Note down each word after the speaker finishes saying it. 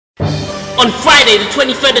On Friday, the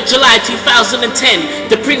 23rd of July 2010,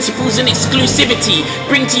 the Principals and Exclusivity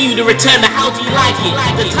bring to you the return of How Do You Like It,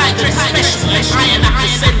 the Tight Dress Special and I and I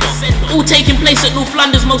Send-Off. All taking place at North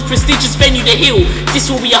London's most prestigious venue, The Hill. This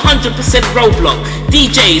will be 100% roadblock.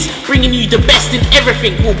 DJs bringing you the best in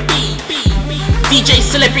everything will be DJ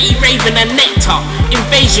Celebrity Raven and Nectar,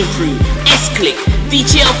 Invasion Crew, S-Click,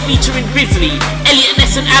 DTL featuring Grizzly, Elliot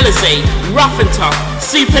Ness and Alizé, Rough and Tough,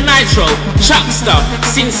 Super Nitro, Chuckster,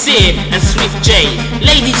 Sincere and Swift J.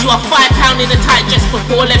 Ladies, you are £5 in a tight dress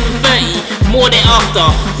before 11:30, more thereafter.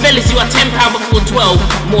 Fellas, you are £10 before 12,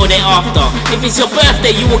 more thereafter. If it's your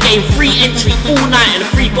birthday, you will gain free entry all night and a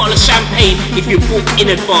free bottle of champagne if you book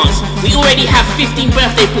in advance. We already have 15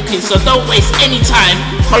 birthday bookings, so don't waste any time.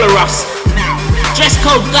 Holler us now. Dress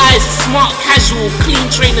code, guys, smart, casual, clean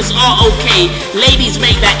trainers are okay. Ladies,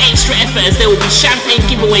 make that extra effort as there will be champagne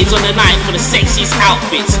giveaways on the night for the sexiest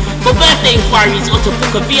outfits. For birthday inquiries or to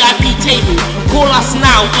book a VIP table, call us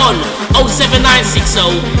now on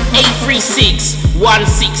 07960 836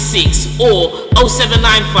 166 or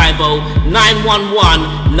 07950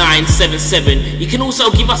 911 977. You can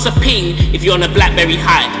also give us a ping if you're on a BlackBerry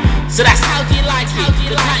Hype. So that's How Do You Like It,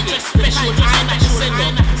 the Tight Dress Special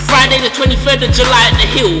Send-Off. Friday the 23rd of July at The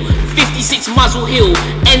Hill, 56 Muzzle Hill,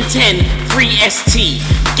 N10 3ST.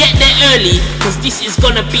 Get there early, cause this is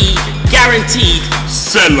gonna be guaranteed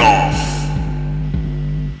sell-off.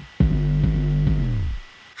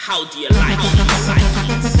 How do you like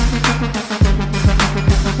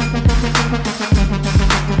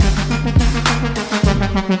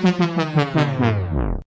it?